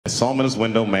saw him in his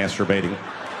window masturbating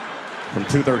from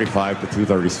 2:35 to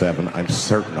 2:37. I'm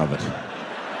certain of it.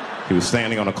 He was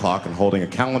standing on a clock and holding a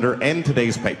calendar and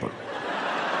today's paper.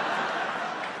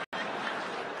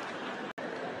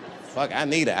 Fuck, I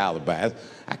need an alibi.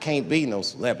 I can't be no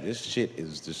celebrity. This shit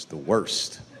is just the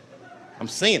worst. I'm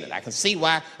seeing it. I see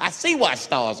why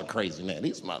stars are crazy now.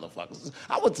 These motherfuckers.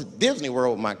 I went to Disney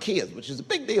World with my kids, which is a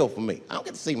big deal for me. I don't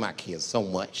get to see my kids so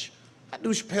much. I do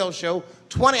Chappelle's show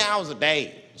 20 hours a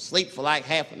day, sleep for like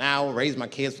half an hour, raise my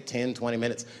kids for 10, 20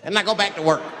 minutes, and I go back to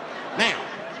work. Now,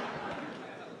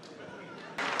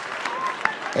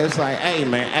 it's like, hey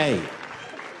man, hey,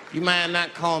 you mind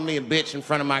not calling me a bitch in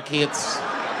front of my kids?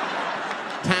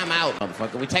 Time out,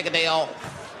 motherfucker. We take a day off.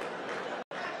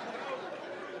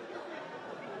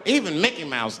 Even Mickey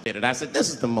Mouse did it. I said, this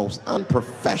is the most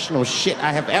unprofessional shit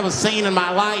I have ever seen in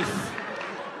my life.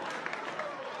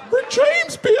 Rick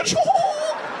James, bitch.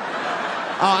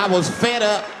 Oh, I was fed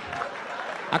up.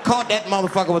 I caught that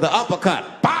motherfucker with an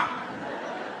uppercut. Bop!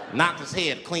 Knocked his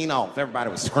head clean off.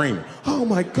 Everybody was screaming. Oh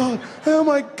my God, oh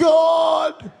my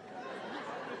God.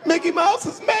 Mickey Mouse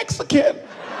is Mexican.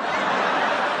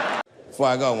 Before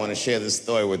I go, I want to share this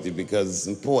story with you because it's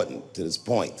important to this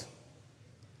point.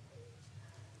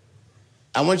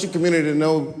 I want your community to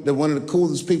know that one of the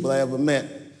coolest people I ever met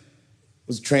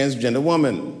was a transgender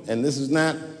woman. And this is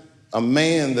not a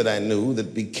man that I knew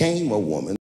that became a woman.